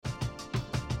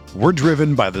We're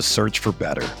driven by the search for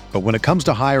better. But when it comes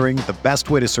to hiring, the best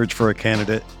way to search for a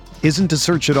candidate isn't to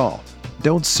search at all.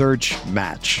 Don't search,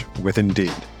 match with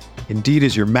Indeed. Indeed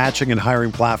is your matching and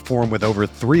hiring platform with over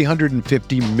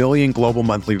 350 million global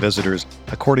monthly visitors,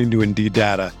 according to Indeed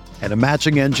data, and a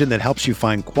matching engine that helps you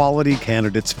find quality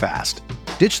candidates fast.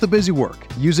 Ditch the busy work.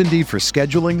 Use Indeed for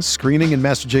scheduling, screening, and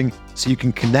messaging so you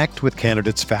can connect with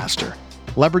candidates faster.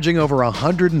 Leveraging over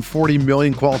 140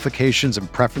 million qualifications and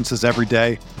preferences every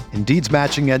day, Indeed's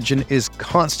matching engine is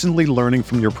constantly learning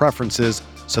from your preferences,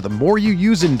 so the more you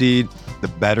use Indeed, the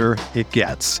better it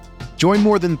gets. Join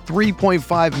more than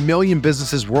 3.5 million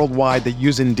businesses worldwide that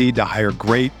use Indeed to hire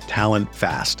great talent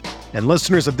fast. And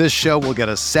listeners of this show will get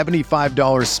a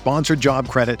 $75 sponsored job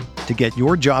credit to get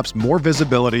your jobs more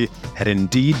visibility at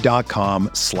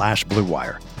Indeed.com/Blue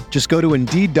Wire. Just go to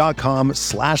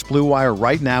Indeed.com/Blue Wire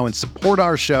right now and support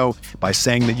our show by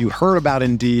saying that you heard about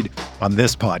Indeed on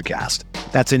this podcast.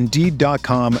 That's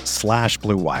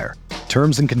Indeed.com/Blue Wire.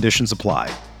 Terms and conditions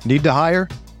apply. Need to hire?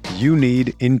 You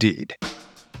need Indeed.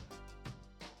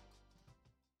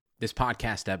 This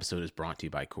podcast episode is brought to you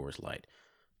by Coors Light.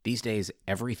 These days,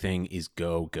 everything is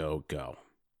go, go, go.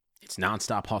 It's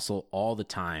nonstop hustle all the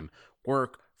time.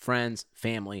 Work, friends,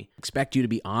 family. Expect you to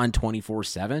be on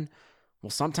 24/7? Well,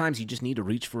 sometimes you just need to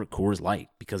reach for a Coors Light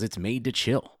because it's made to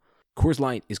chill. Coors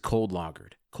Light is cold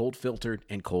lagered, cold filtered,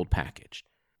 and cold packaged.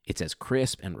 It's as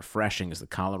crisp and refreshing as the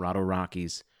Colorado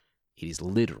Rockies. It is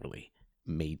literally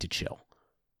made to chill.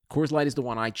 Coors Light is the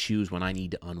one I choose when I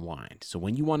need to unwind. So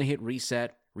when you want to hit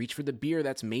reset, reach for the beer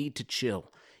that's made to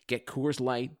chill. Get Coors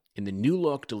Light in the new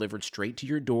look delivered straight to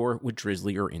your door with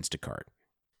Drizzly or Instacart.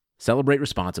 Celebrate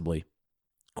responsibly.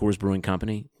 Coors Brewing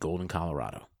Company, Golden,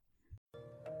 Colorado.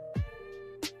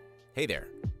 Hey there.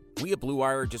 We at Blue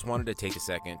Wire just wanted to take a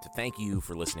second to thank you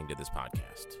for listening to this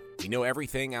podcast. We know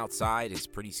everything outside is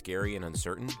pretty scary and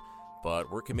uncertain,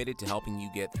 but we're committed to helping you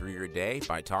get through your day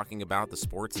by talking about the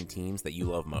sports and teams that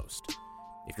you love most.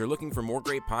 If you're looking for more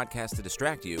great podcasts to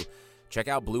distract you, check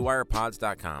out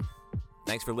BlueWirePods.com.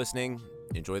 Thanks for listening.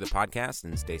 Enjoy the podcast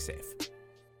and stay safe.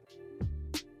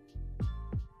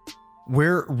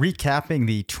 We're recapping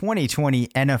the 2020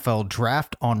 NFL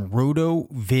Draft on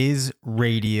RotoViz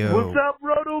Radio. What's up,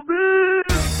 RotoViz?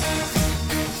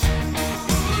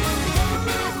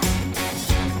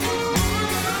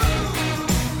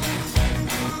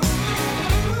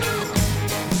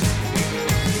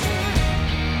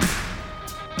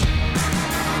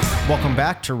 Welcome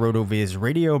back to RotoViz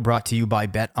Radio, brought to you by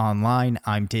Bet Online.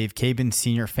 I'm Dave Cabin,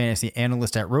 Senior Fantasy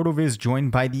Analyst at RotoViz,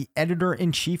 joined by the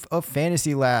Editor-in-Chief of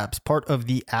Fantasy Labs, part of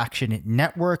the Action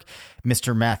Network,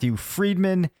 Mr. Matthew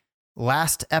Friedman.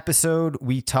 Last episode,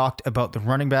 we talked about the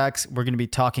running backs. We're going to be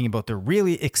talking about the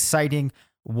really exciting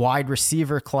wide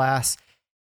receiver class.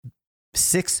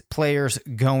 6 players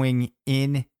going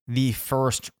in the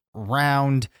first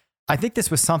round. I think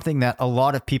this was something that a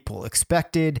lot of people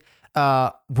expected.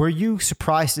 Were you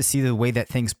surprised to see the way that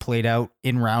things played out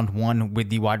in round 1 with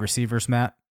the wide receivers,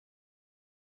 Matt?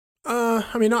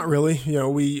 I mean, not really. You know,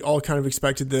 we all kind of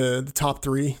expected the top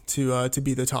 3 to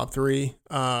be the top 3.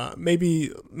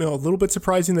 Maybe a little bit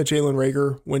surprising that Jalen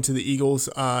Reagor went to the Eagles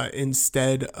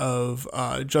instead of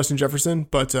Justin Jefferson,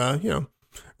 but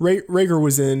Reagor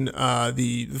was in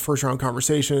the first round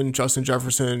conversation. Justin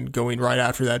Jefferson going right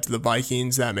after that to the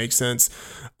Vikings. That makes sense.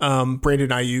 Brandon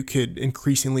Ayuk had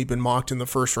increasingly been mocked in the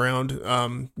first round.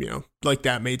 Like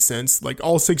that made sense. Like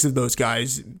all 6 of those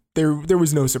guys, there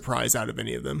was no surprise out of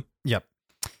any of them. Yep.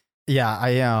 Yeah,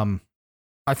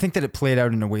 I think that it played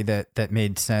out in a way that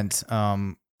made sense.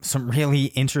 Some really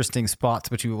interesting spots,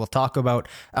 which we will talk about.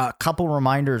 A couple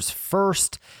reminders.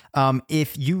 First,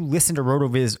 if you listen to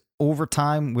RotoViz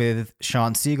Overtime with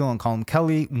Sean Siegel and Colin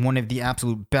Kelly, one of the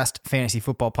absolute best fantasy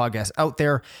football podcasts out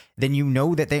there, then you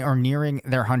know that they are nearing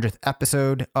their 100th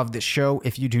episode of the show.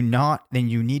 If you do not, then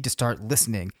you need to start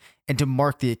listening. And to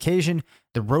mark the occasion,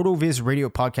 the RotoViz Radio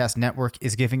Podcast Network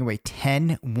is giving away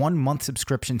 10 one-month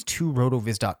subscriptions to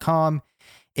rotoviz.com.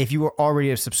 If you are already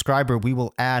a subscriber, we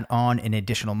will add on an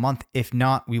additional month. If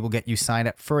not, we will get you signed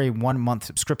up for a 1-month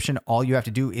subscription. All you have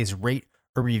to do is rate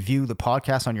or review the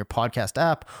podcast on your podcast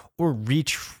app or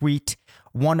retweet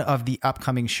one of the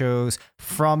upcoming shows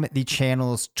from the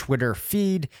channel's Twitter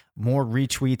feed. More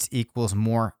retweets equals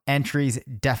more entries.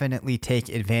 Definitely take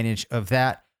advantage of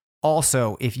that.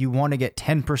 Also, if you want to get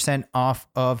 10% off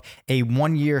of a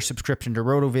 1-year subscription to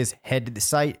RotoViz, head to the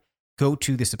site, go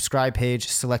to the subscribe page,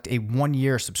 select a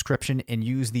 1-year subscription, and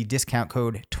use the discount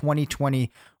code 2020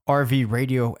 RV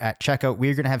Radio at checkout.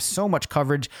 We're going to have so much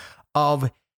coverage of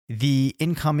the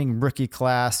incoming rookie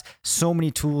class. So many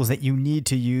tools that you need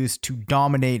to use to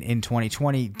dominate in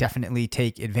 2020. Definitely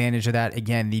take advantage of that.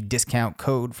 Again, the discount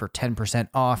code for 10%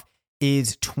 off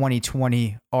is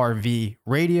 2020 RV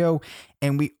Radio.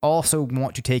 And we also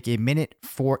want to take a minute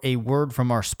for a word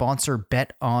from our sponsor,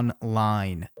 Bet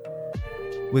Online.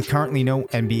 With currently no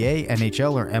NBA,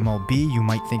 NHL, or MLB, you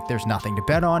might think there's nothing to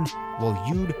bet on. Well,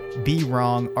 you'd be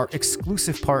wrong. Our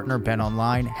exclusive partner,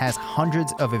 BetOnline, has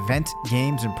hundreds of event,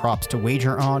 games, and props to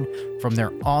wager on. From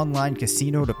their online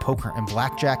casino to poker and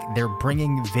blackjack, they're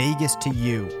bringing Vegas to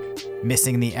you.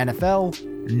 Missing the NFL?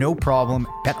 No problem.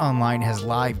 BetOnline has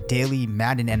live daily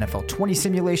Madden NFL 20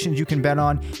 simulations you can bet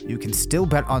on. You can still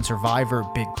bet on Survivor,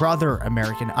 Big Brother,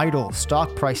 American Idol,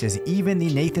 stock prices, even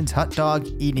the Nathan's Hot Dog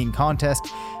eating contest.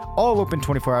 All open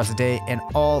 24 hours a day and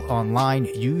all online.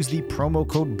 Use the promo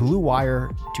code BLUEWIRE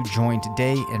to join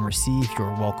today and receive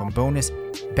your welcome bonus.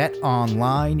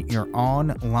 BetOnline, your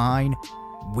online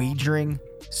wagering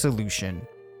solution.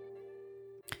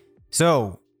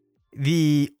 So,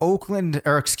 the Las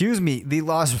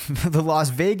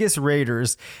Vegas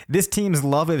Raiders, this team's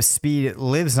love of speed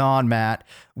lives on, Matt,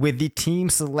 with the team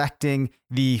selecting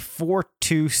the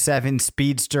 4.27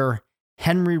 speedster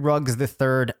Henry Ruggs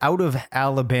III out of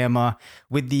Alabama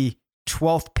with the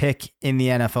 12th pick in the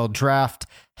NFL draft.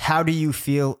 How do you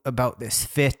feel about this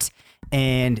fit?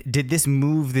 And did this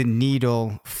move the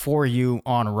needle for you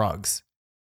on Ruggs?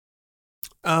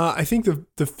 I think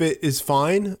the fit is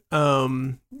fine.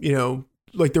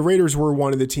 Like the Raiders were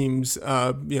one of the teams,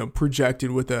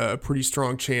 projected with a pretty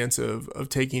strong chance of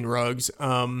taking Ruggs.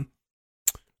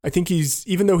 I think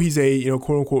even though he's a,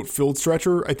 quote unquote field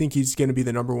stretcher, I think he's going to be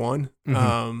the number one.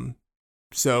 Mm-hmm.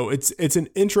 So it's an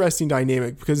interesting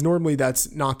dynamic because normally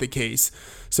that's not the case.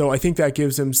 So I think that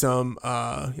gives him some,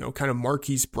 kind of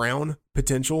Marquise Brown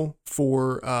potential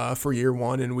for year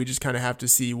one. And we just kind of have to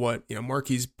see what,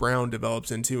 Marquise Brown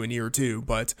develops into in year two.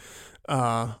 But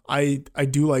I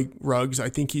do like Ruggs. I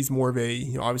think he's more of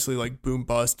a, obviously like boom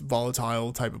bust,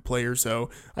 volatile type of player. So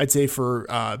I'd say for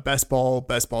best ball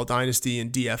dynasty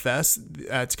and DFS,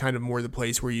 that's kind of more the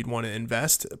place where you'd want to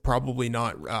invest. Probably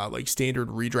not like standard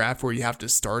redraft where you have to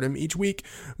start him each week,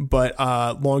 but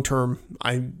long term,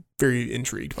 I'm very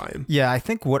intrigued by him. Yeah, I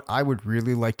think what I would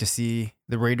really like to see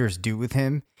the Raiders do with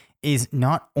him is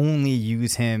not only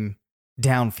use him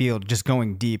downfield, just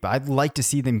going deep. I'd like to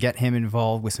see them get him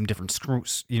involved with some different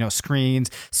screens,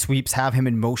 sweeps, have him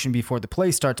in motion before the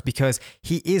play starts, because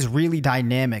he is really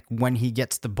dynamic when he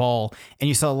gets the ball. And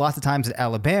you saw lots of times at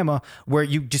Alabama where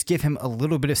you just give him a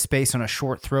little bit of space on a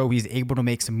short throw. He's able to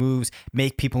make some moves,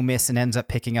 make people miss, and ends up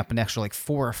picking up an extra like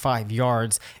 4 or 5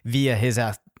 yards via his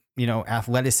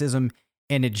athleticism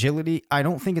and agility. I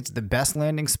don't think it's the best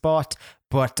landing spot,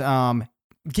 but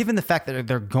given the fact that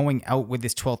they're going out with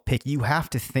this 12th pick, you have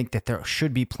to think that there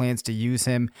should be plans to use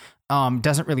him.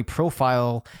 Doesn't really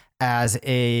profile as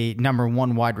a number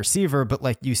one wide receiver, but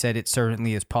like you said, it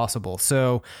certainly is possible.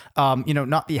 So,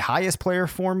 not the highest player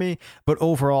for me, but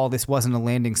overall, this wasn't a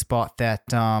landing spot that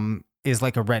is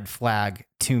like a red flag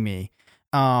to me.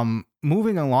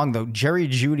 Moving along though, Jerry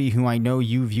Jeudy, who I know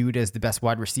you viewed as the best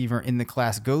wide receiver in the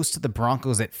class, goes to the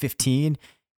Broncos at 15.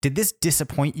 Did this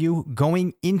disappoint you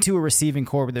going into a receiving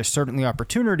core where there's certainly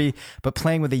opportunity, but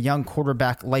playing with a young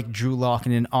quarterback like Drew Lock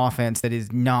in an offense that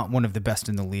is not one of the best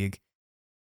in the league?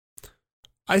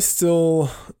 I still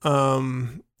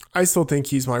think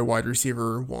he's my wide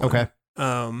receiver one. Okay.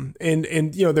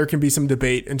 And there can be some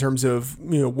debate in terms of,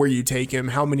 where you take him,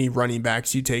 how many running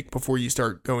backs you take before you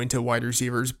start going to wide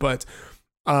receivers. But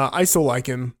I still like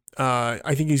him.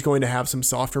 I think he's going to have some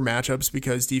softer matchups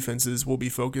because defenses will be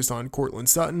focused on Cortland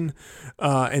Sutton.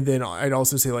 And then I'd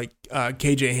also say like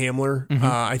KJ Hamler,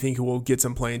 I think who will get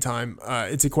some playing time.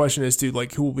 It's a question as to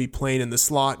like who will be playing in the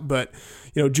slot. But,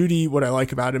 Jeudy, what I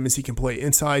like about him is he can play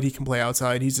inside, he can play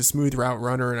outside. He's a smooth route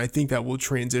runner. And I think that will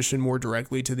transition more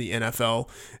directly to the NFL.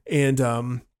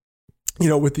 And,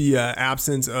 with the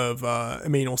absence of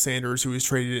Emmanuel Sanders, who was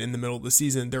traded in the middle of the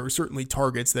season, there are certainly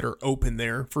targets that are open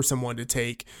there for someone to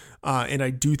take. And I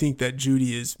do think that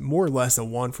Jeudy is more or less a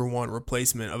one-for-one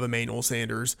replacement of Emmanuel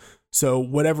Sanders. So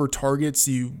whatever targets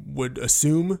you would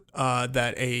assume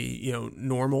that a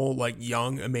normal, like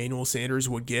young Emmanuel Sanders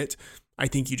would get, I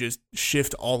think you just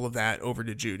shift all of that over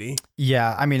to Jeudy.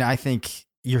 Yeah, I mean, I think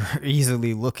you're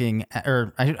easily looking at,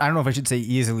 or I don't know if I should say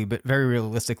easily, but very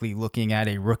realistically looking at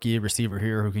a rookie receiver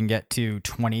here who can get to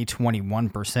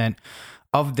 20-21%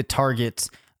 of the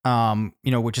targets,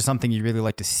 which is something you really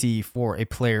like to see for a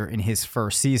player in his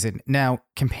first season. Now,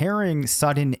 comparing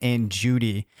Sutton and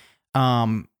Jeudy,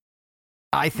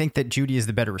 I think that Jeudy is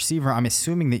the better receiver. I'm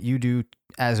assuming that you do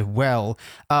as well.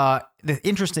 The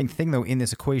interesting thing, though, in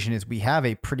this equation is we have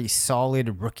a pretty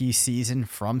solid rookie season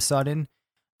from Sutton.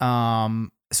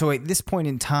 So at this point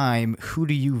in time, who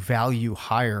do you value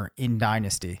higher in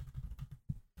Dynasty?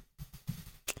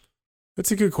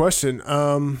 That's a good question.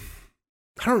 I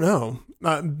don't know.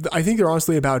 I think they're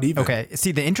honestly about even. Okay.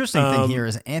 See, the interesting thing here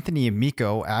is Anthony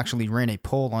Amico actually ran a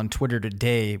poll on Twitter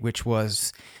today, which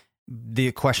was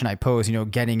the question I posed,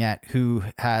 getting at who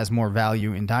has more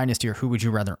value in Dynasty, or who would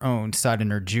you rather own,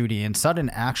 Sutton or Jeudy? And Sutton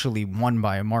actually won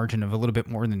by a margin of a little bit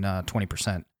more than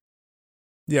 20%.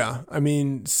 Yeah, I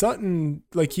mean, Sutton,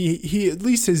 like he at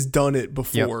least has done it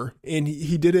before, and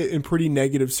he did it in pretty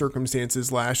negative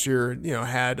circumstances last year.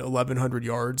 Had 1,100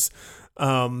 yards.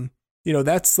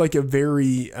 That's like a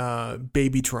very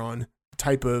Babytron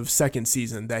type of second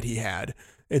season that he had.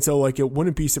 And so, like, it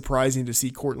wouldn't be surprising to see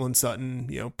Courtland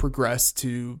Sutton, progress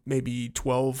to maybe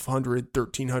 1,200,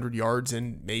 1,300 yards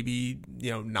and maybe,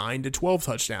 9 to 12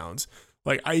 touchdowns.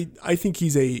 Like, I think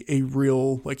he's a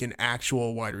real, like, an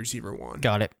actual wide receiver one.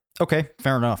 Got it. Okay,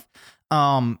 fair enough.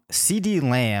 CeeDee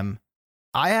Lamb,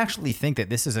 I actually think that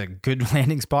this is a good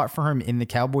landing spot for him in the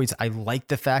Cowboys. I like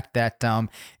the fact that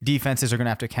defenses are going to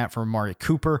have to account for Amari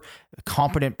Cooper, a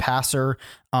competent passer.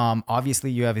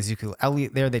 Obviously, you have Ezekiel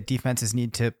Elliott there that defenses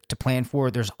need to plan for.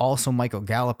 There's also Michael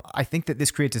Gallup. I think that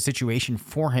this creates a situation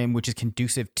for him which is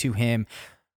conducive to him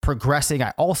progressing.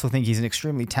 I also think he's an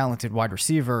extremely talented wide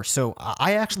receiver. So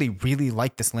I actually really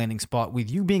like this landing spot.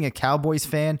 With you being a Cowboys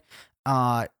fan,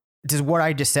 does what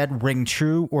I just said ring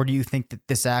true, or do you think that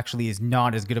this actually is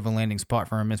not as good of a landing spot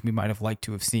for him as we might have liked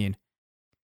to have seen?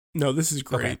 No, this is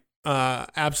great. Okay.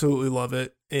 Absolutely love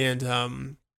it. And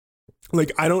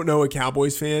I don't know a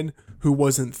Cowboys fan who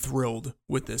wasn't thrilled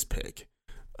with this pick.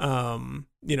 You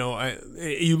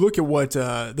look at what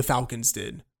the Falcons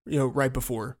did, right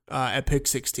before at pick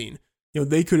 16.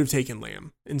 They could have taken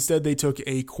Lamb. Instead, they took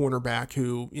a cornerback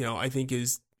who, I think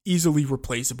is easily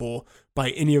replaceable by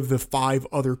any of the 5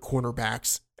 other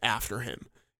cornerbacks after him.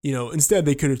 Instead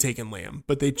they could have taken Lamb,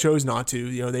 but they chose not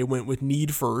to. They went with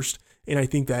need first, and I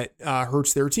think that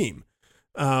hurts their team.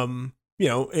 And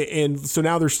so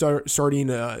now they're starting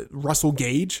Russell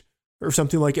Gage or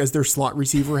something like as their slot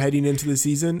receiver heading into the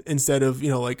season instead of,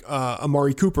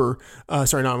 Amari Cooper,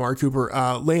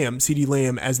 CeeDee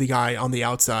Lamb as the guy on the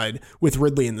outside with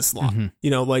Ridley in the slot.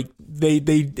 Mm-hmm.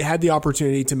 They had the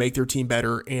opportunity to make their team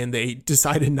better and they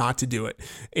decided not to do it.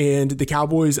 And the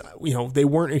Cowboys, they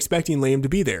weren't expecting Lamb to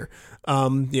be there.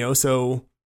 So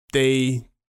they,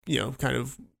 kind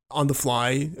of on the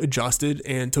fly adjusted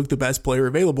and took the best player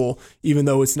available, even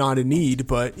though it's not a need.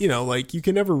 But, you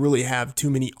can never really have too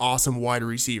many awesome wide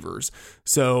receivers.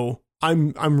 So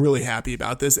I'm really happy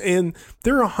about this. And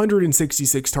there are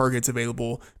 166 targets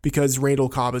available because Randall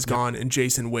Cobb is gone and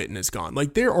Jason Witten is gone.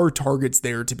 Like, there are targets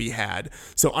there to be had.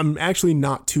 So I'm actually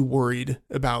not too worried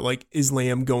about, is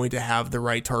Lamb going to have the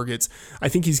right targets? I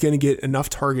think he's going to get enough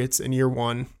targets in year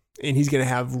one, and he's going to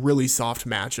have really soft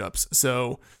matchups.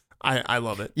 So I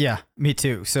love it. Yeah, me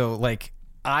too. So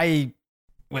I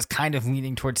was kind of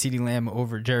leaning towards CeeDee Lamb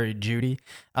over Jerry Jeudy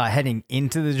heading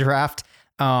into the draft.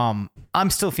 I'm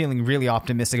still feeling really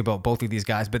optimistic about both of these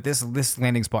guys, but this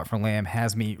landing spot for Lamb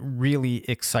has me really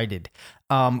excited.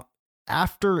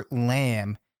 After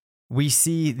Lamb, we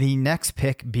see the next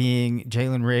pick being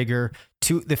Jalen Reagor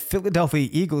to the Philadelphia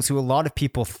Eagles, who a lot of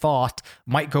people thought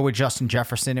might go with Justin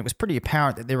Jefferson. It was pretty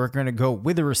apparent that they were going to go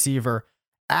with a receiver.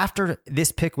 After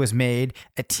this pick was made,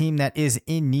 a team that is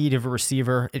in need of a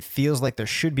receiver, it feels like there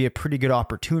should be a pretty good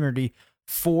opportunity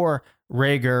for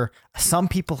Reagor. Some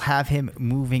people have him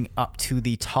moving up to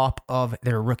the top of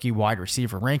their rookie wide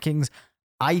receiver rankings.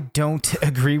 I don't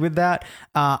agree with that.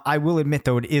 I will admit,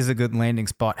 though, it is a good landing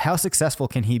spot. How successful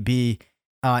can he be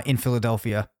in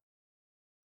Philadelphia?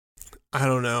 I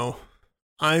don't know.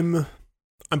 I'm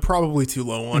probably too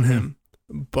low on him,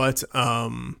 but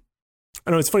I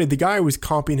know it's funny. The guy I was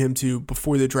comping him to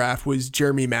before the draft was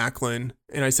Jeremy Maclin.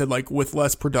 And I said, with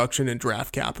less production and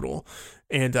draft capital.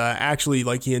 And actually,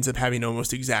 he ends up having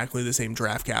almost exactly the same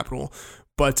draft capital.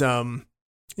 But,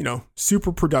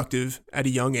 super productive at a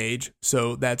young age.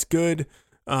 So that's good.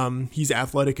 He's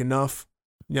athletic enough.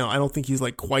 I don't think he's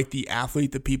quite the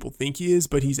athlete that people think he is,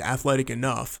 but he's athletic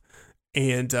enough.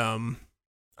 And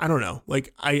I don't know.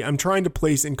 I'm trying to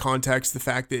place in context the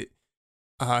fact that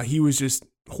he was just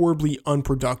horribly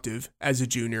unproductive as a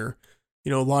junior.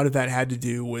 A lot of that had to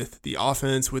do with the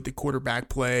offense, with the quarterback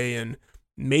play, and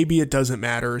maybe it doesn't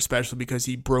matter, especially because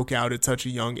he broke out at such a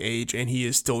young age and he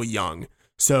is still young.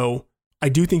 So I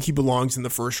do think he belongs in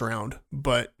the first round,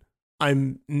 but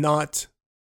I'm not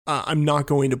I'm not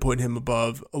going to put him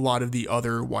above a lot of the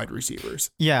other wide receivers.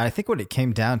 Yeah, I think what it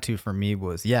came down to for me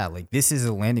was, like this is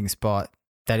a landing spot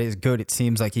that is good. It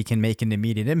seems like he can make an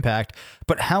immediate impact,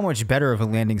 but how much better of a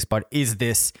landing spot is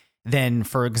this than,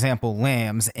 for example,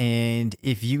 Lamb's? And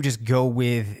if you just go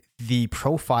with the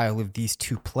profile of these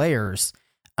two players,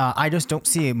 I just don't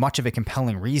see much of a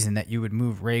compelling reason that you would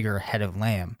move Reagor ahead of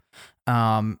Lamb.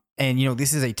 And,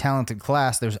 this is a talented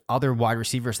class. There's other wide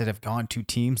receivers that have gone to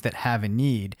teams that have a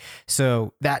need.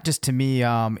 So that just to me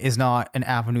is not an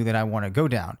avenue that I want to go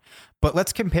down. But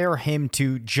let's compare him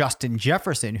to Justin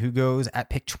Jefferson, who goes at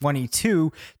pick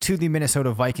 22 to the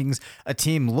Minnesota Vikings, a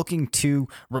team looking to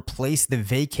replace the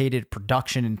vacated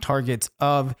production and targets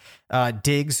of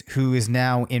Diggs, who is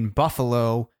now in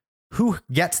Buffalo. Who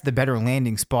gets the better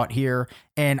landing spot here?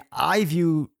 And I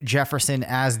view Jefferson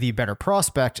as the better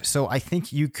prospect. So I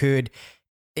think you could,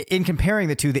 in comparing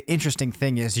the two, the interesting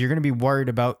thing is you're going to be worried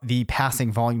about the passing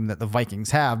volume that the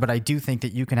Vikings have. But I do think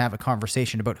that you can have a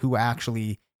conversation about who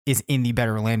actually is in the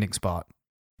better landing spot.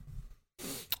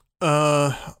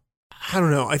 I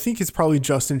don't know. I think it's probably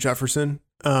Justin Jefferson.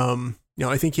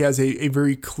 I think he has a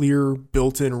very clear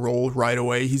built-in role right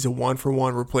away. He's a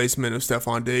one-for-one replacement of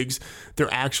Stefon Diggs.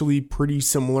 They're actually pretty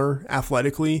similar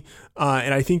athletically.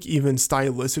 And I think even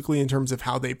stylistically in terms of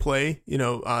how they play,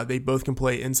 they both can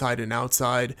play inside and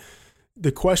outside.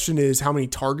 The question is, how many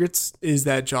targets is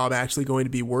that job actually going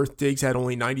to be worth? Diggs had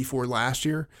only 94 last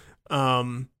year.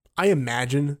 I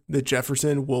imagine that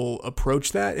Jefferson will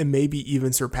approach that and maybe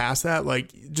even surpass that.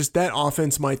 Like, just that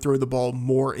offense might throw the ball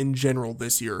more in general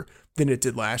this year than it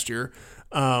did last year.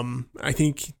 I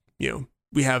think,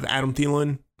 we have Adam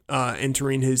Thielen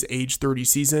entering his age 30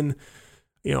 season.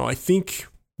 I think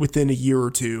within a year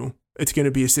or two, it's going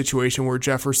to be a situation where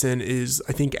Jefferson is,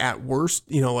 I think at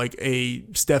worst, like a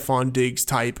Stefon Diggs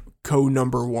type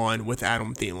co-number one with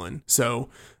Adam Thielen. So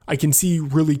I can see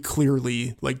really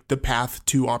clearly like the path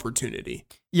to opportunity.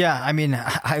 Yeah, I mean,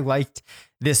 I liked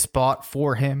this spot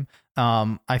for him.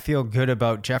 I feel good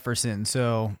about Jefferson.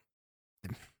 So,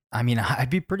 I mean, I'd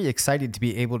be pretty excited to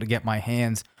be able to get my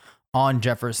hands on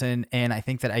Jefferson. And I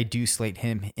think that I do slate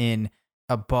him in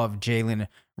above Jalen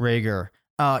Reagor.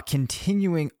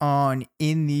 Continuing on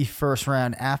in the first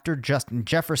round, after Justin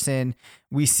Jefferson,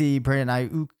 we see Brandon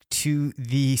Ayuk to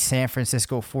the San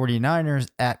Francisco 49ers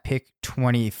at pick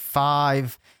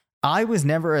 25. I was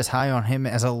never as high on him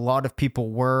as a lot of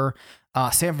people were.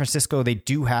 San Francisco, they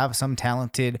do have some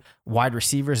talented wide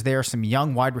receivers there, some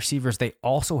young wide receivers. They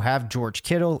also have George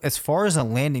Kittle. As far as a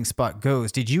landing spot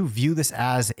goes, did you view this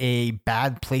as a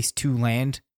bad place to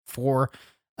land for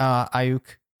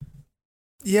Ayuk?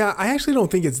 Yeah, I actually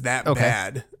don't think it's that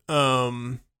bad.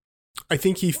 I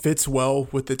think he fits well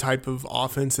with the type of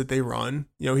offense that they run.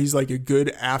 He's like a good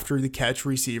after the catch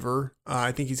receiver.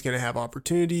 I think he's going to have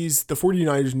opportunities. The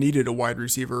 49ers needed a wide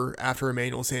receiver after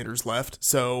Emmanuel Sanders left.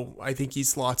 So I think he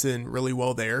slots in really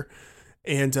well there.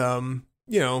 And,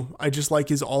 I just like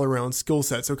his all around skill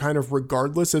set. So kind of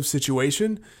regardless of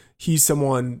situation, he's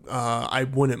someone I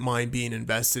wouldn't mind being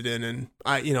invested in. And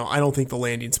I don't think the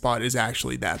landing spot is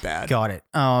actually that bad. Got it.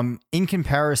 In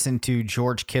comparison to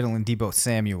George Kittle and Deebo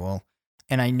Samuel,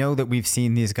 and I know that we've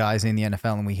seen these guys in the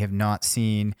NFL and we have not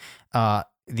seen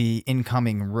the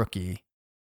incoming rookie.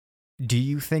 Do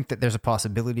you think that there's a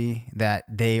possibility that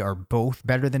they are both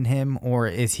better than him, or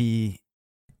is he,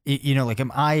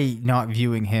 am I not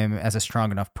viewing him as a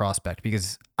strong enough prospect?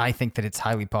 Because I think that it's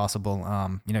highly possible,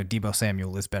 Deebo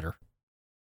Samuel is better.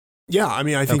 Yeah, I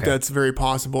mean, I think that's very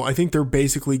possible. I think they're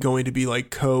basically going to be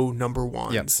like co-number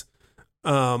ones.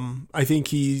 Yep. I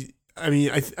think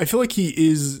I feel like he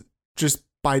is just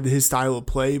by his style of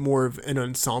play more of an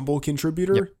ensemble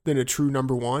contributor than a true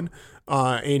number one.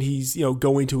 And he's,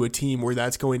 going to a team where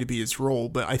that's going to be his role.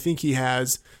 But I think he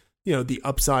has, the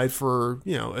upside for,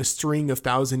 a string of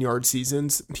 1,000-yard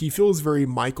seasons. He feels very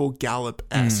Michael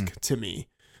Gallup-esque to me.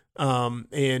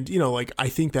 I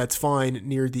think that's fine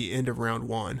near the end of round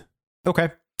one. Okay.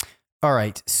 All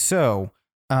right. So,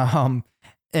 and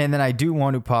then I do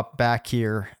want to pop back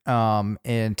here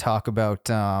and talk about,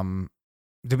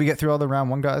 did we get through all the round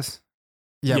one guys?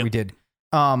 Yeah, we did.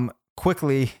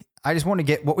 Quickly, I just want to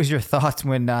get, what was your thoughts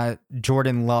when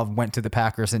Jordan Love went to the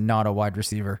Packers and not a wide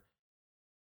receiver?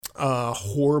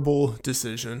 Horrible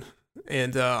decision.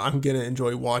 And I'm going to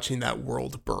enjoy watching that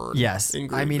world burn. Yes.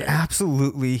 I mean,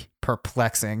 absolutely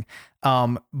perplexing.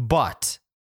 But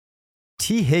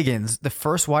T. Higgins, the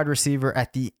first wide receiver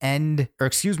at the end,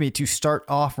 to start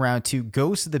off round two,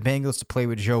 goes to the Bengals to play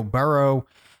with Joe Burrow.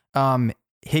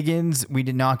 Higgins, we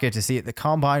did not get to see at the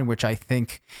combine, which I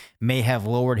think may have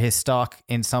lowered his stock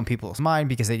in some people's mind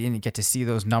because they didn't get to see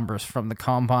those numbers from the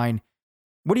combine.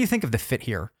 What do you think of the fit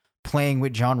here? Playing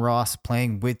with John Ross,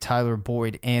 playing with Tyler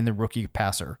Boyd, and the rookie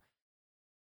passer.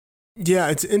 Yeah,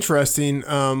 it's interesting.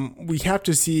 We have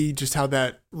to see just how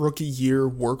that rookie year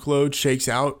workload shakes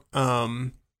out.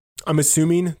 I'm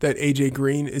assuming that AJ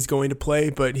Green is going to play,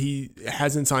 but he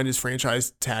hasn't signed his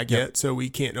franchise tag yet, so we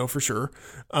can't know for sure.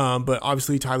 But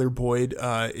obviously Tyler Boyd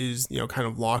is kind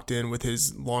of locked in with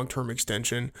his long-term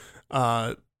extension.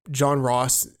 John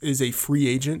Ross is a free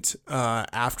agent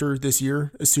after this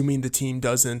year, assuming the team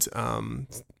doesn't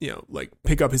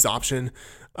pick up his option.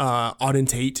 Auden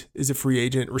Tate is a free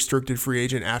agent, restricted free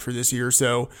agent after this year.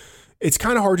 So it's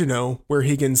kind of hard to know where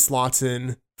Higgins slots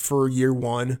in for year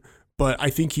one, but I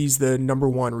think he's the number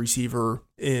one receiver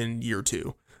in year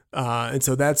two. And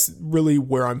so that's really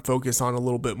where I'm focused on a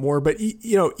little bit more. But,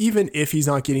 even if he's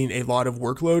not getting a lot of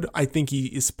workload, I think he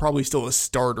is probably still a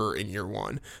starter in year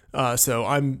one. So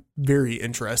I'm very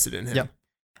interested in him. Yep.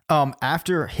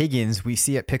 After Higgins, we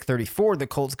see at pick 34, the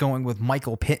Colts going with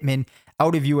Michael Pittman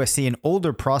out of USC, an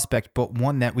older prospect, but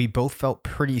one that we both felt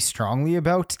pretty strongly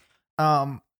about.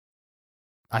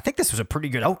 I think this was a pretty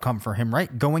good outcome for him,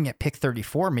 right? Going at pick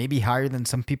 34, maybe higher than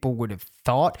some people would have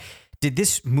thought. Did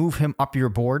this move him up your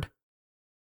board?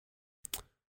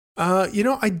 I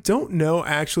don't know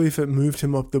actually if it moved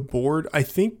him up the board. I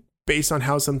think based on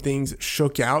how some things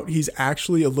shook out, he's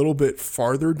actually a little bit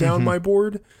farther down my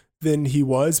board than he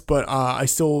was, but I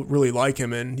still really like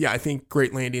him. And yeah, I think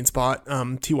great landing spot.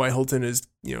 T.Y. Hilton is,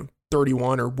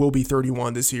 31 or will be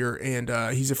 31 this year, and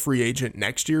he's a free agent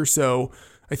next year. So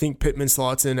I think Pittman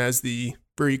slots in as the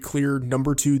very clear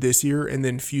number 2 this year, and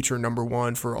then future number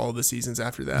 1 for all the seasons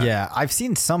after that. Yeah, I've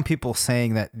seen some people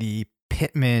saying that the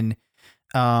Pittman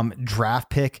draft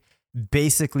pick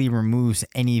basically removes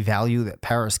any value that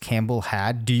Paris Campbell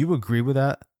had. Do you agree with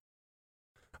that?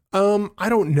 I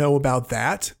don't know about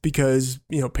that because,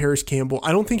 Paris Campbell,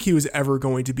 I don't think he was ever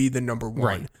going to be the number 1.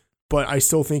 Right. But I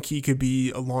still think he could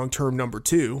be a long-term number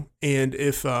 2. And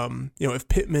if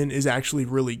Pittman is actually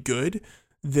really good,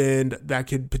 then that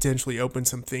could potentially open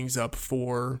some things up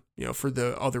for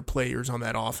the other players on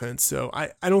that offense. So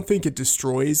I don't think it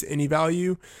destroys any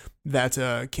value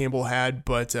that Campbell had,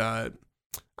 but I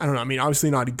don't know. I mean,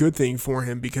 obviously not a good thing for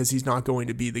him because he's not going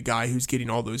to be the guy who's getting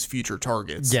all those future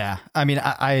targets. Yeah. I mean,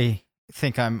 I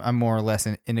think I'm more or less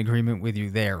in agreement with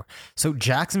you there. So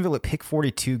Jacksonville at pick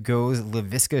 42 goes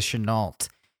Laviska Shenault.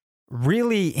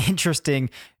 Really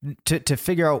interesting to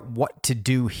figure out what to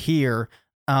do here.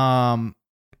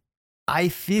 I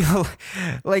feel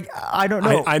like I don't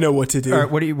know. I know what to do. All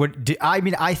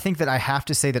right, I think that I have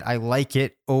to say that I like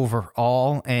it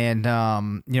overall, and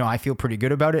I feel pretty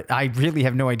good about it. I really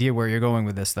have no idea where you're going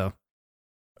with this, though.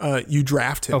 You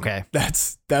draft him. Okay,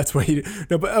 that's what you do.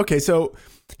 No, but okay. So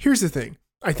here's the thing.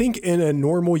 I think in a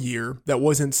normal year that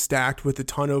wasn't stacked with a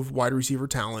ton of wide receiver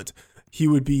talent, he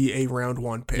would be a round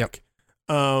 1 pick. Yep.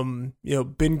 Ben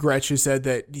Gretsch has said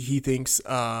that he thinks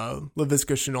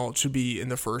Laviska Shenault should be in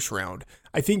the first round.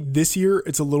 I think this year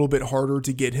it's a little bit harder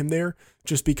to get him there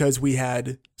just because we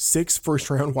had 6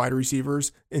 first-round wide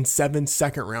receivers and 7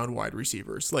 second-round wide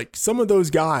receivers. Like some of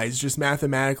those guys just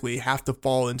mathematically have to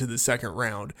fall into the second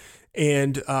round.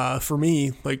 And for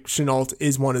me, like Shenault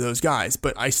is one of those guys,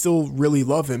 but I still really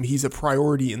love him. He's a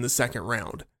priority in the second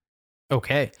round.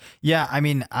 Okay. Yeah, I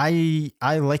mean, I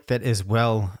like that as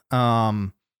well.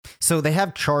 So they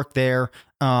have Chark there.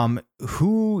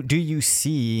 Who do you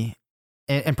see,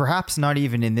 and perhaps not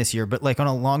even in this year, but like on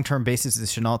a long-term basis, is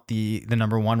Shenault the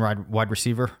number 1 wide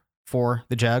receiver for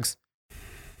the Jags?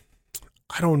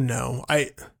 I don't know.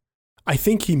 I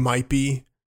think he might be.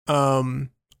 I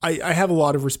have a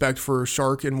lot of respect for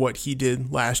Chark and what he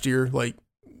did last year, like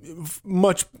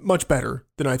much, much better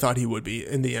than I thought he would be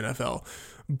in the NFL.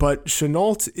 But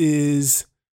Shenault is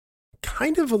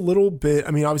kind of a little bit,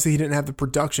 I mean, obviously he didn't have the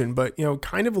production, but,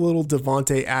 kind of a little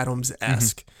Devontae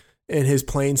Adams-esque in his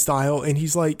playing style. And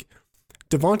he's like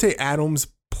Devontae Adams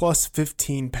plus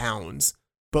 15 pounds,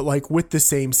 but like with the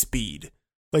same speed.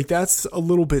 Like that's a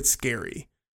little bit scary.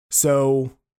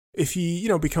 So if he,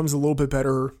 becomes a little bit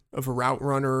better of a route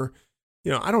runner,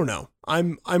 I don't know.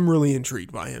 I'm really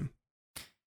intrigued by him.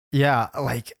 Yeah,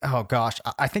 like, oh gosh,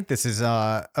 I think this is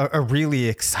a really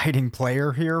exciting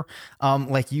player here.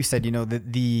 Like you said,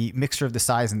 the mixture of the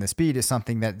size and the speed is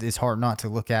something that is hard not to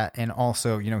look at. And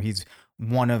also, he's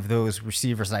one of those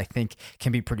receivers that I think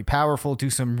can be pretty powerful, do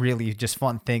some really just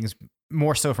fun things,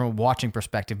 more so from a watching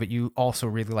perspective, but you also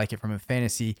really like it from a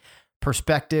fantasy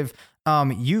perspective.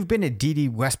 You've been a D.D.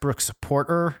 Westbrook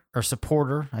supporter.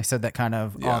 I said that kind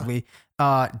of oddly.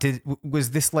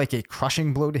 Was this like a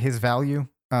crushing blow to his value?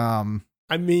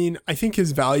 I mean, I think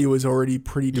his value is already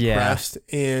pretty depressed,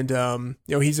 and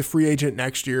he's a free agent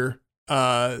next year.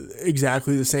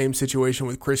 Exactly the same situation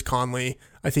with Chris Conley.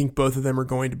 I think both of them are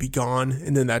going to be gone,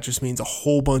 and then that just means a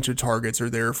whole bunch of targets are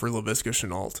there for Laviska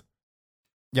Shenault.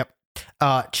 Yep.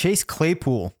 Chase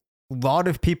Claypool. A lot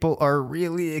of people are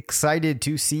really excited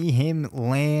to see him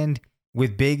land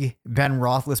with Big Ben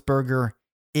Roethlisberger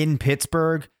in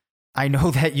Pittsburgh. I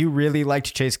know that you really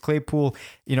liked Chase Claypool,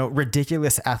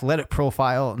 ridiculous athletic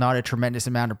profile, not a tremendous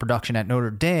amount of production at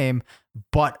Notre Dame,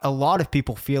 but a lot of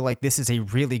people feel like this is a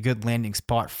really good landing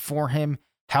spot for him.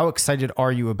 How excited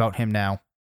are you about him now?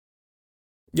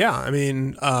 Yeah, I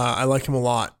mean, I like him a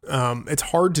lot. It's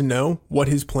hard to know what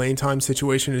his playing time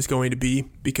situation is going to be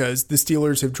because the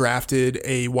Steelers have drafted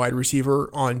a wide receiver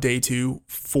on day 2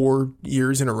 4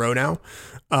 years in a row now.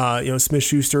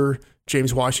 Smith-Schuster,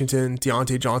 James Washington,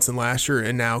 Deontay Johnson last year,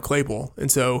 and now Claypool.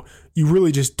 And so you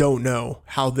really just don't know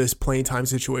how this playing time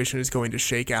situation is going to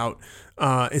shake out.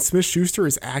 And Smith-Schuster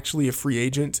is actually a free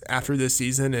agent after this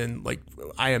season. And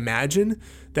I imagine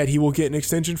that he will get an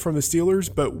extension from the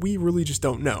Steelers, but we really just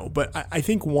don't know. But I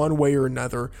think one way or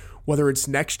another, whether it's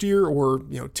next year or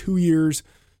 2 years,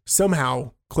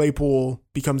 somehow Claypool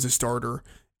becomes a starter.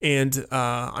 And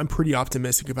I'm pretty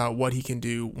optimistic about what he can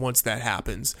do once that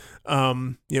happens.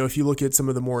 If you look at some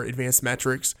of the more advanced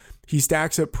metrics, he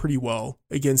stacks up pretty well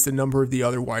against a number of the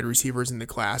other wide receivers in the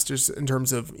class, just in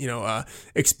terms of,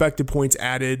 expected points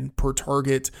added per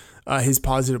target, his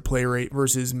positive play rate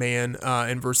versus man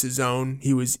and versus zone.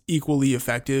 He was equally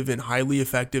effective and highly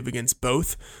effective against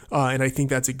both. And I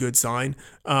think that's a good sign.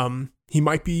 He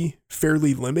might be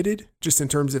fairly limited just in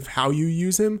terms of how you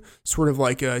use him, sort of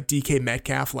like a DK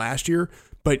Metcalf last year.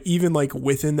 But even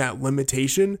within that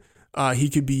limitation, he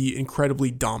could be incredibly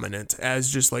dominant as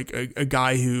just a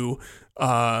guy who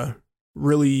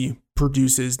really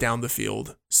produces down the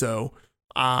field. So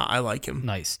I like him.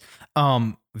 Nice.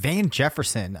 Van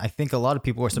Jefferson, I think a lot of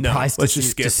people were surprised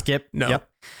to skip. No. Yep.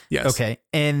 Yes. Okay.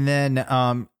 And then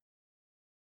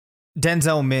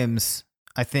Denzel Mims,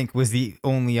 I think, was the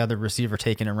only other receiver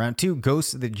taken in round 2.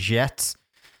 Goes to the Jets.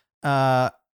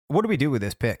 What do we do with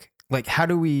this pick? How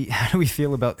do we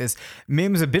feel about this?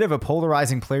 Mims, a bit of a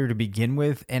polarizing player to begin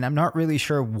with, and I'm not really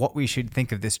sure what we should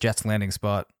think of this Jets landing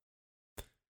spot.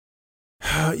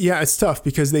 Yeah, it's tough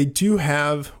because they do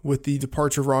have, with the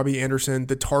departure of Robbie Anderson,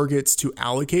 the targets to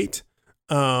allocate,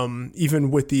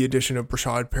 even with the addition of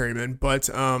Brashad Perryman. But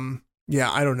I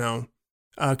don't know,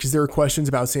 because there are questions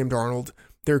about Sam Darnold.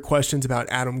 There are questions about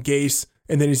Adam Gase.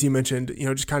 And then, as you mentioned,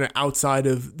 just kind of outside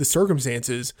of the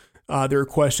circumstances, there are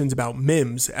questions about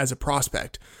Mims as a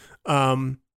prospect.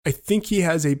 I think he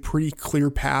has a pretty clear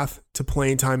path to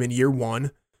playing time in year 1.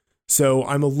 So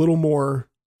I'm a little more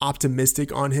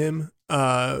optimistic on him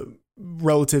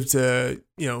relative to,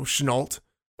 Shenault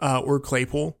or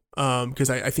Claypool,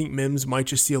 because I think Mims might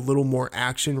just see a little more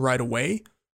action right away.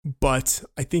 But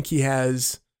I think he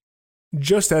has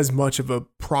just as much of a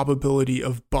probability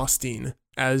of busting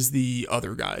as the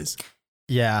other guys.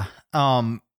 Yeah.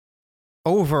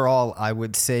 Overall, I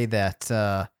would say that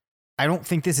I don't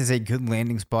think this is a good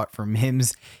landing spot for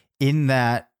Mims, in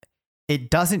that it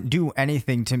doesn't do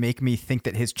anything to make me think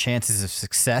that his chances of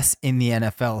success in the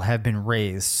NFL have been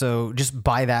raised. So just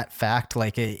by that fact,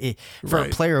 for a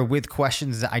player with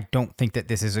questions, I don't think that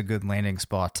this is a good landing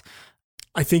spot.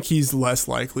 I think he's less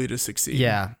likely to succeed.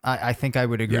 Yeah, I think I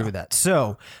would agree with that.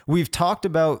 So we've talked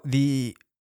about the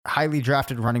highly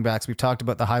drafted running backs. We've talked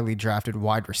about the highly drafted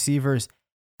wide receivers.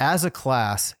 As a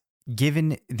class,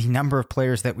 given the number of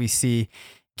players that we see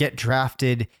get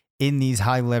drafted in these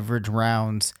high leverage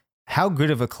rounds, how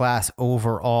good of a class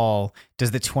overall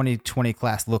does the 2020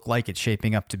 class look like it's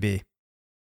shaping up to be?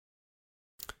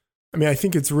 I mean, I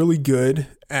think it's really good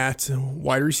at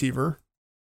wide receiver.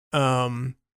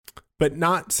 But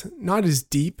not as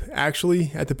deep,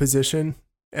 actually, at the position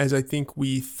as I think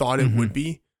we thought it would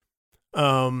be.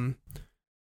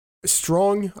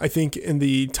 Strong, I think, in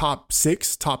the top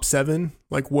 6, top 7,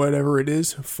 whatever it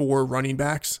is for running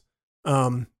backs.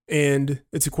 And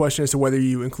it's a question as to whether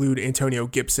you include Antonio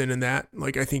Gibson in that.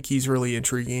 I think he's really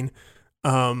intriguing.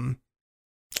 But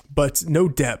no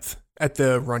depth at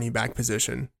the running back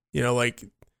position.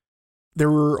 There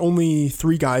were only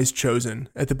 3 guys chosen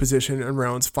at the position in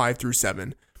rounds 5 through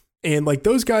 7. And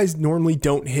those guys normally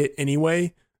don't hit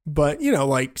anyway. But,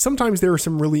 sometimes there are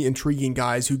some really intriguing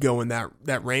guys who go in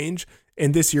that range.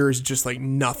 And this year is just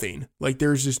nothing.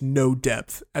 There's just no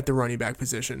depth at the running back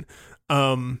position.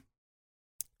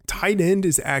 Tight end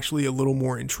is actually a little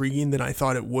more intriguing than I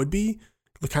thought it would be.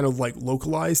 Kind of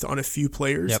localized on a few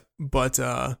players. Yep. But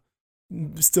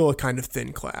still a kind of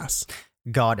thin class.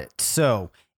 Got it.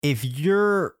 So if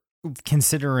you're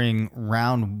considering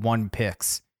round 1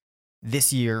 picks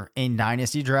this year in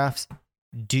dynasty drafts,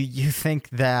 do you think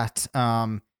that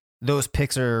those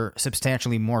picks are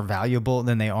substantially more valuable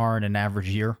than they are in an average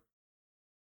year?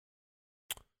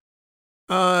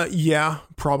 Yeah,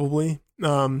 probably.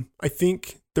 I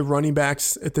think the running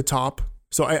backs at the top.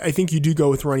 So I think you do go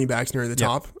with running backs near the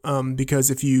top, because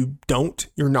if you don't,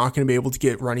 you're not going to be able to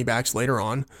get running backs later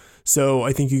on. So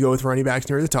I think you go with running backs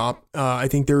near the top. I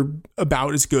think they're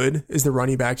about as good as the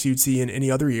running backs you'd see in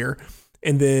any other year.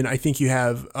 And then I think you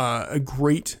have a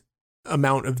great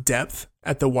amount of depth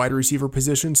at the wide receiver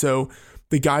position. So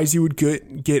the guys you would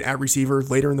get at receiver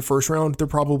later in the first round, they're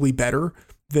probably better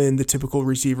than the typical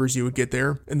receivers you would get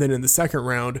there. And then in the second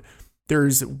round,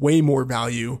 there's way more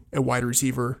value at wide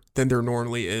receiver than there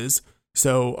normally is.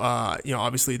 So,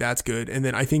 obviously that's good. And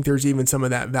then I think there's even some of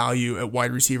that value at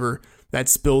wide receiver that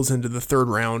spills into the third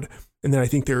round. And then I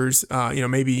think there's,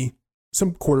 maybe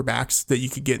some quarterbacks that you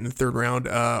could get in the third round,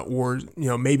 or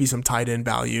maybe some tight end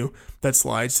value that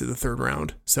slides to the third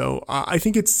round. So I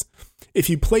think if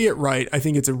you play it right, I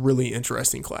think it's a really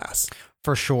interesting class.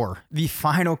 For sure. The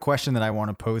final question that I want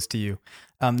to pose to you,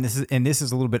 this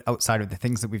is a little bit outside of the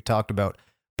things that we've talked about,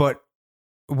 but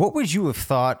what would you have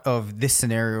thought of this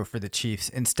scenario for the Chiefs?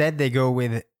 Instead,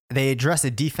 they address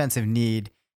a defensive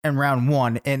need in round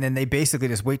 1, and then they basically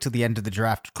just wait till the end of the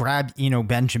draft, grab Eno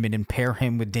Benjamin and pair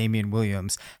him with Damian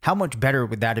Williams. How much better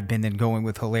would that have been than going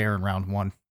with Hilaire in round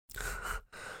 1?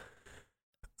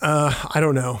 I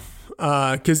don't know.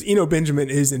 Because Eno Benjamin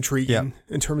is intriguing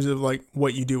in terms of like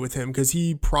what you do with him, because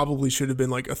he probably should have been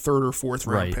like a 3rd or 4th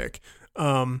round pick.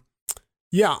 I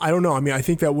don't know. I mean, I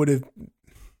think it would have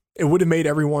made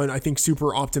everyone, I think,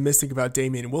 super optimistic about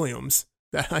Damian Williams.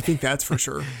 I think that's for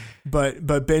sure.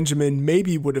 But Benjamin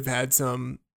maybe would have had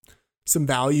some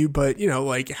value, but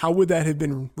how would that have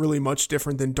been really much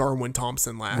different than Darwin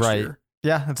Thompson last year?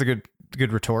 Yeah, that's a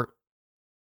good retort.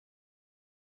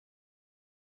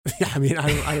 Yeah, I mean,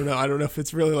 I don't know. I don't know if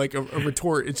it's really like a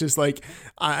retort. It's just like,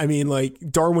 I mean, like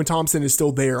Darwin Thompson is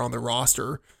still there on the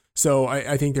roster. So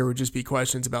I think there would just be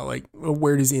questions about like, well,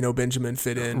 where does Eno Benjamin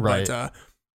fit in? Right. But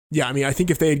I mean, I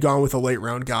think if they had gone with a late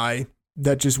round guy,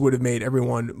 that just would have made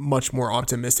everyone much more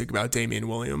optimistic about Damian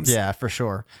Williams. Yeah, for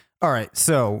sure. All right,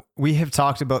 so we have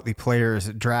talked about the players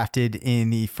drafted in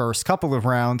the first couple of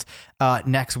rounds.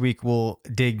 Next week, we'll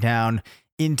dig down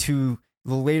into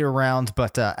the later rounds.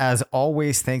 But as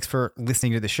always, thanks for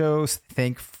listening to the shows.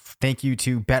 Thank you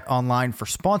to Bet Online for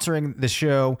sponsoring the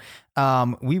show.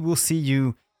 We will see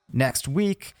you next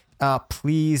week.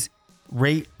 Please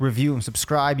rate, review, and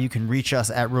subscribe. You can reach us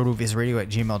at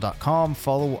rotovizradio@gmail.com.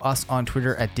 Follow us on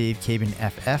Twitter at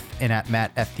DaveCabinFF and at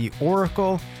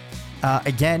MattFTheOracle.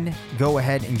 Again, go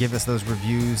ahead and give us those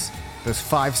reviews. Those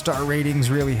 5-star ratings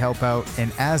really help out.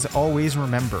 And as always,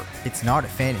 remember, it's not a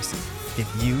fantasy if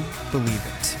you believe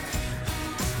it.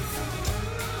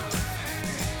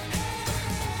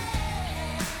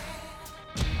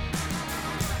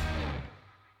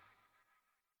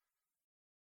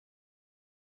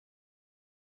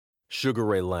 Sugar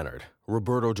Ray Leonard,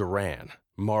 Roberto Duran,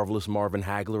 Marvelous Marvin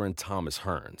Hagler, and Thomas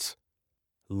Hearns.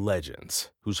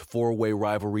 Legends, whose four-way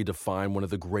rivalry defined one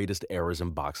of the greatest eras in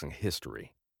boxing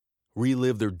history.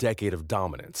 Relive their decade of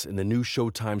dominance in the new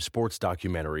Showtime sports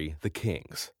documentary, The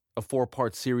Kings, a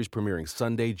 4-part series premiering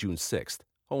Sunday, June 6th,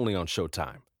 only on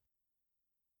Showtime.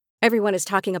 Everyone is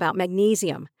talking about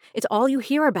magnesium. It's all you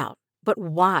hear about. But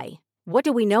why? What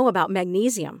do we know about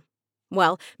magnesium?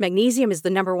 Well, magnesium is the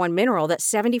 #1 mineral that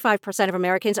 75% of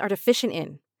Americans are deficient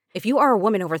in. If you are a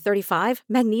woman over 35,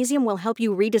 magnesium will help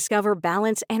you rediscover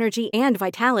balance, energy, and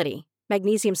vitality.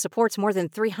 Magnesium supports more than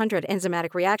 300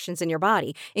 enzymatic reactions in your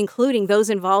body, including those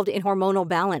involved in hormonal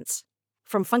balance.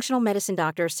 From functional medicine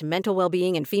doctors to mental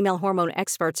well-being and female hormone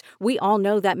experts, we all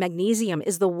know that magnesium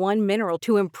is the one mineral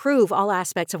to improve all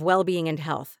aspects of well-being and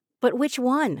health. But which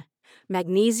one?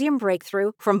 Magnesium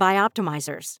Breakthrough from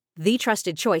Bioptimizers, the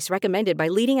trusted choice recommended by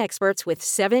leading experts with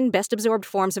 7 best-absorbed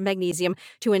forms of magnesium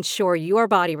to ensure your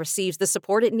body receives the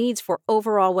support it needs for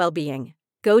overall well-being.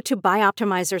 Go to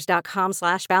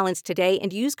bioptimizers.com/balance today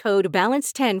and use code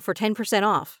BALANCE10 for 10%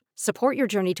 off. Support your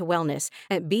journey to wellness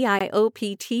at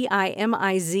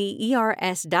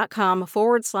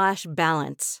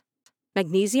bioptimizers.com/balance.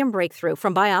 Magnesium Breakthrough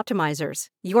from Bioptimizers,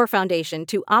 your foundation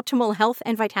to optimal health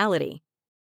and vitality.